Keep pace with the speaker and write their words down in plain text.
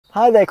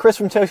Hi there, Chris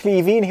from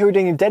TotallyEV, and here we're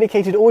doing a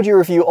dedicated audio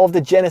review of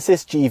the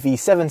Genesis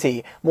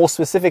GV70, more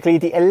specifically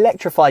the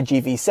electrified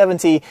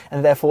GV70,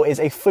 and therefore is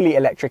a fully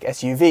electric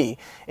SUV.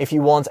 If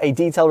you want a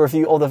detailed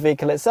review of the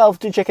vehicle itself,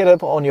 do check it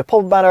up on your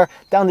pop banner,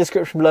 down the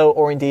description below,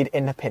 or indeed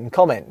in the pinned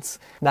comments.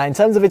 Now, in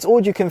terms of its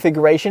audio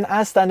configuration,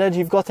 as standard,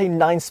 you've got a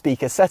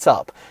 9-speaker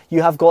setup.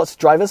 You have got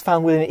drivers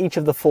found within each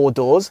of the 4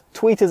 doors,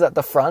 tweeters at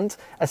the front,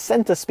 a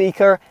center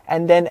speaker,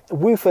 and then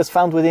woofers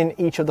found within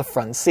each of the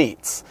front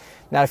seats.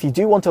 Now, if you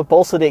do want to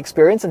bolster the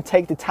experience and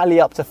take the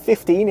tally up to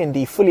 15 in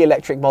the fully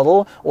electric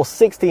model or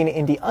 16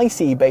 in the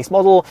ICE-based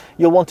model,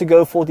 you'll want to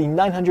go for the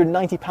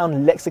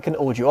 £990 Lexicon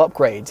Audio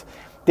upgrade.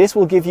 This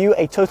will give you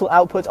a total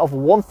output of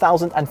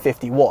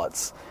 1050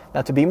 watts.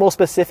 Now, to be more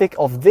specific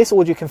of this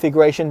audio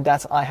configuration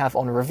that I have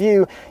on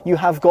review, you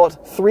have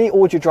got 3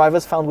 audio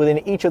drivers found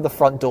within each of the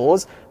front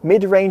doors,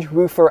 mid-range,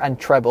 woofer and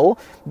treble.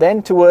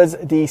 Then towards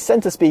the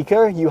center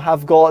speaker, you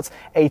have got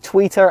a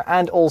tweeter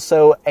and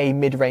also a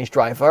mid-range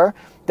driver.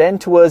 Then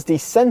towards the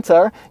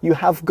center, you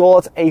have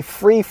got a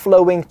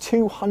free-flowing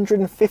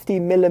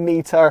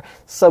 250mm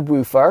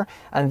subwoofer,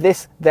 and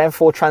this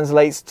therefore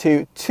translates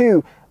to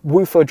 2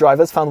 woofer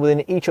drivers found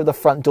within each of the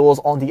front doors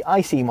on the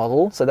ICE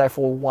model, so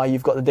therefore why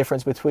you've got the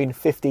difference between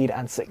 15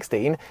 and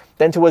 16.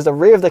 Then towards the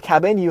rear of the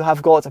cabin, you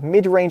have got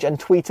mid-range and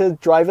tweeter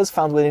drivers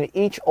found within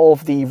each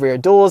of the rear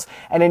doors,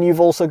 and then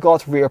you've also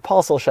got rear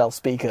parcel shelf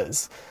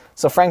speakers.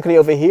 So frankly,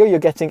 over here, you're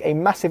getting a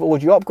massive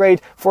audio upgrade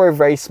for a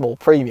very small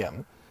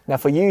premium. Now,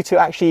 for you to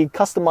actually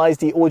customize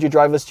the audio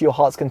drivers to your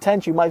heart's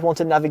content, you might want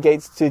to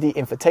navigate to the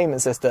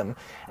infotainment system.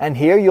 And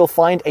here you'll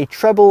find a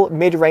treble,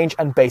 mid-range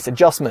and bass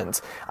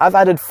adjustment. I've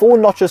added 4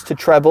 notches to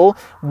treble,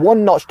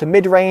 1 notch to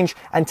mid-range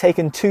and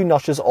taken 2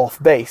 notches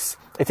off bass.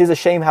 It is a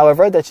shame,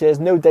 however, that there's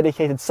no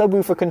dedicated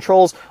subwoofer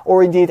controls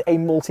or indeed a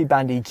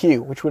multi-band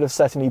EQ, which would have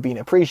certainly been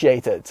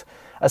appreciated.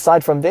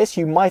 Aside from this,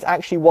 you might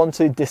actually want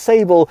to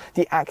disable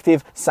the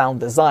active sound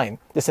design.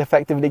 This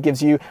effectively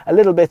gives you a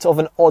little bit of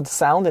an odd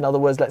sound, in other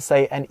words, let's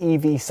say an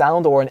EV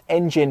sound or an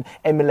engine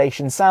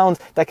emulation sound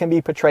that can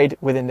be portrayed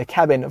within the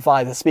cabin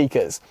via the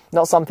speakers.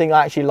 Not something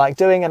I actually like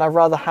doing, and I'd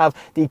rather have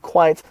the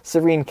quiet,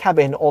 serene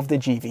cabin of the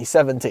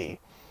GV70.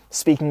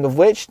 Speaking of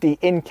which, the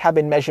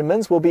in-cabin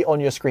measurements will be on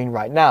your screen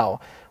right now.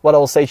 What I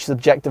will say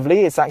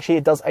subjectively is actually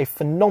it does a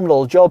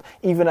phenomenal job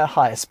even at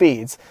higher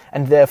speeds,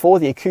 and therefore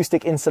the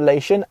acoustic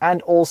insulation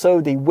and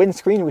also the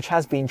windscreen, which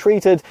has been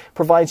treated,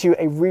 provides you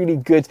a really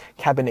good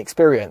cabin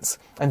experience,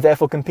 and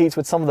therefore competes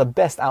with some of the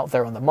best out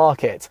there on the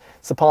market,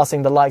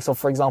 surpassing the likes of,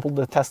 for example,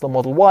 the Tesla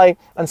Model Y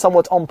and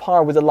somewhat on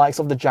par with the likes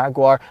of the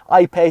Jaguar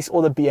I-Pace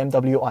or the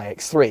BMW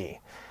iX3.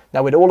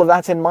 Now, with all of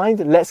that in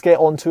mind, let's get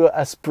on to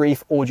a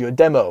brief audio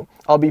demo.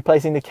 I'll be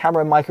placing the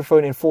camera and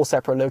microphone in 4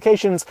 separate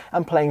locations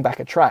and playing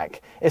back a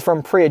track. It's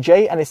from Priya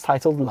J and it's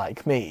titled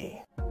Like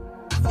Me.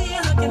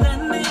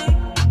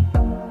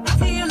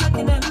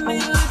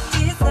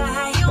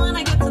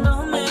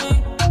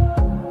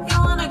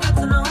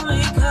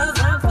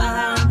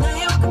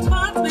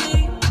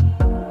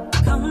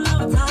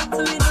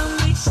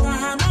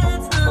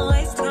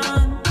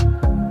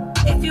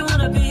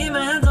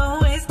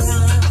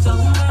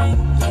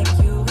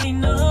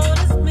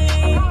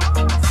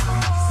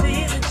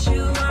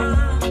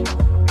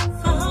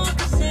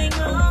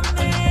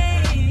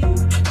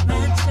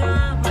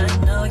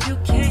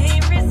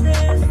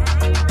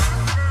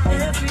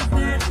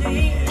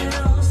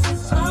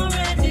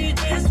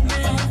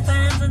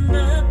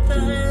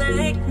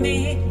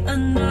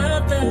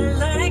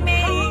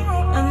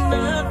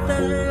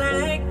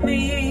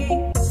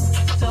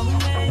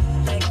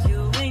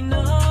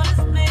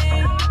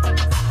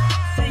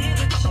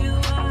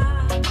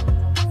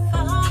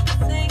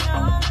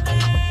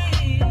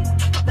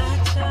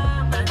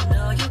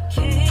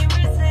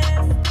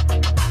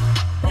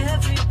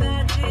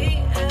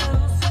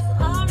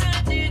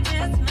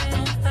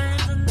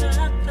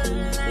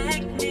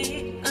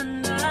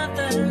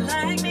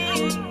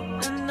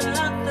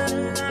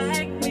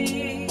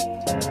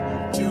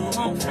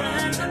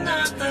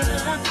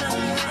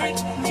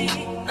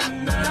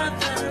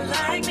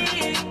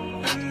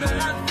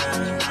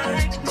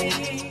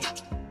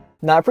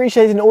 Now,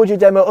 appreciating an audio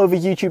demo over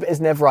YouTube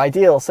is never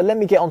ideal, so let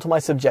me get onto my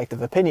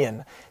subjective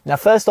opinion. Now,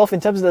 first off,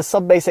 in terms of the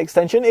sub-bass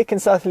extension, it can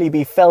certainly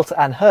be felt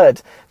and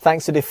heard,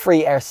 thanks to the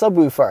free air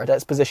subwoofer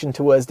that's positioned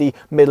towards the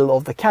middle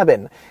of the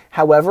cabin.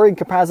 However, in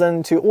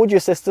comparison to audio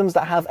systems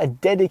that have a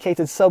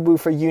dedicated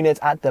subwoofer unit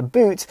at the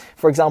boot,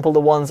 for example, the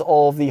ones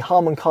of the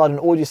Harman Kardon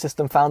audio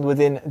system found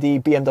within the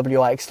BMW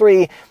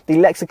iX3, the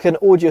Lexicon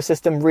Audio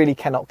System really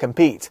cannot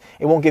compete.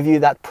 It won't give you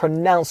that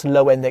pronounced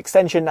low-end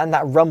extension and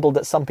that rumble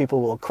that some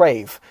people will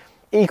crave.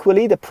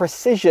 Equally, the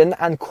precision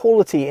and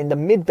quality in the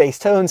mid-bass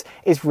tones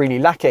is really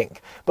lacking.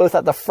 Both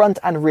at the front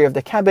and rear of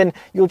the cabin,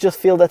 you'll just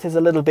feel that it's a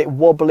little bit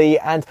wobbly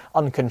and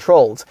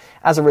uncontrolled.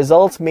 As a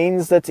result,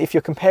 means that if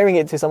you're comparing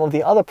it to some of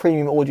the other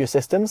premium audio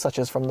systems, such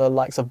as from the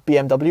likes of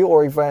BMW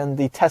or even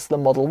the Tesla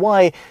Model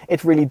Y,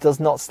 it really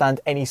does not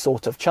stand any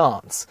sort of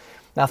chance.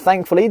 Now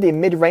thankfully the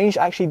mid-range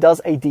actually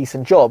does a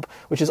decent job,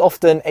 which is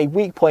often a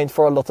weak point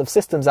for a lot of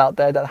systems out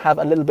there that have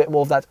a little bit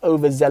more of that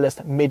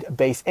overzealous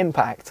mid-bass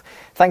impact.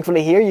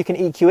 Thankfully here you can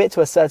EQ it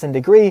to a certain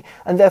degree,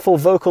 and therefore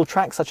vocal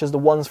tracks such as the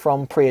ones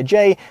from Priya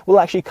J will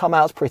actually come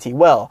out pretty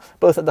well,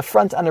 both at the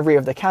front and the rear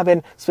of the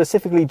cabin,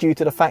 specifically due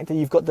to the fact that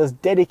you've got those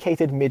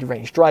dedicated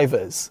mid-range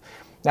drivers.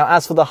 Now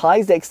as for the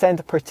highs, they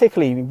extend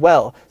particularly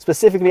well,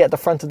 specifically at the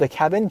front of the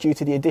cabin due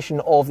to the addition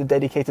of the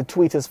dedicated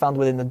tweeters found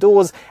within the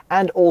doors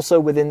and also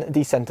within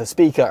the center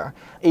speaker.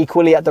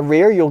 Equally at the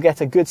rear, you'll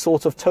get a good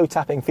sort of toe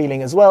tapping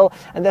feeling as well,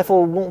 and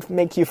therefore won't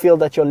make you feel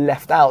that you're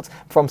left out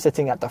from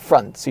sitting at the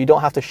front, so you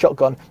don't have the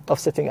shotgun of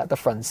sitting at the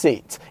front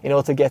seat in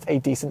order to get a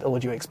decent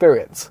audio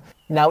experience.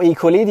 Now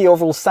equally, the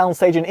overall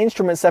soundstage and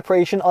instrument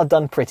separation are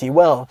done pretty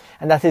well,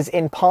 and that is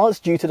in part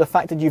due to the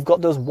fact that you've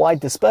got those wide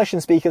dispersion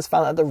speakers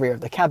found at the rear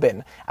of the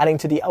cabin, adding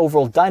to the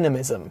overall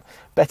dynamism.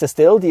 Better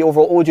still, the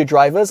overall audio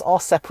drivers are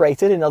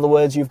separated. In other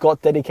words, you've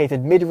got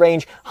dedicated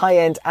mid-range,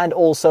 high-end and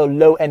also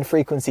low-end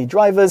frequency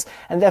drivers,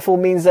 and therefore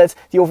means that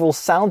the overall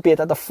sound, be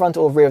it at the front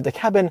or rear of the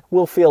cabin,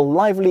 will feel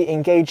lively,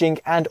 engaging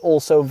and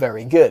also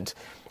very good.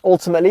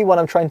 Ultimately, what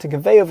I'm trying to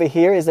convey over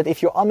here is that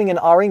if you're umming and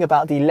ahhing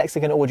about the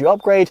Lexicon Audio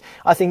upgrade,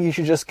 I think you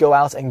should just go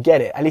out and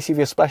get it. At least if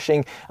you're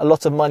splashing a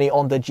lot of money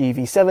on the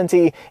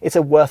GV70, it's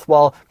a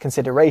worthwhile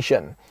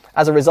consideration.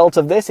 As a result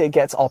of this, it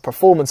gets our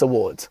Performance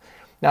Award.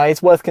 Now,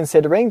 it's worth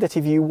considering that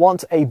if you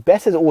want a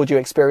better audio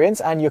experience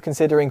and you're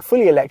considering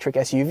fully electric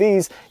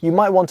SUVs, you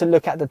might want to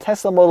look at the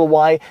Tesla Model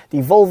Y,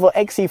 the Volvo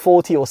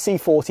XC40 or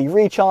C40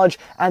 Recharge,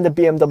 and the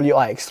BMW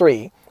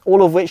iX3.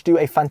 All of which do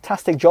a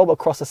fantastic job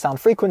across the sound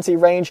frequency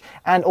range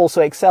and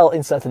also excel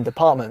in certain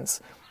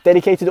departments.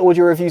 Dedicated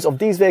audio reviews of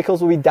these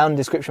vehicles will be down in the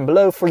description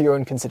below for your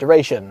own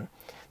consideration.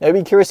 Now, I'd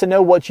be curious to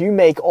know what you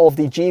make of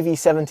the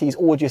GV70's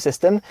audio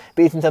system,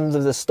 be it in terms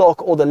of the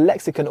stock or the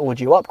Lexicon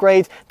audio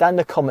upgrade, down in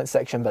the comment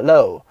section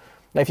below.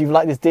 Now, if you've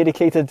liked this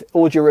dedicated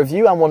audio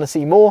review and want to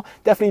see more,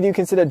 definitely do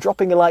consider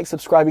dropping a like,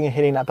 subscribing and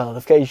hitting that bell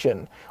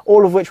notification,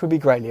 all of which would be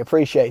greatly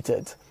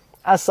appreciated.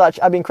 As such,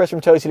 I've been Chris from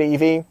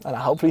TotallyEV, and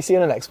I'll hopefully see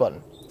you in the next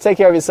one. Take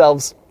care of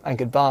yourselves, and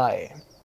goodbye.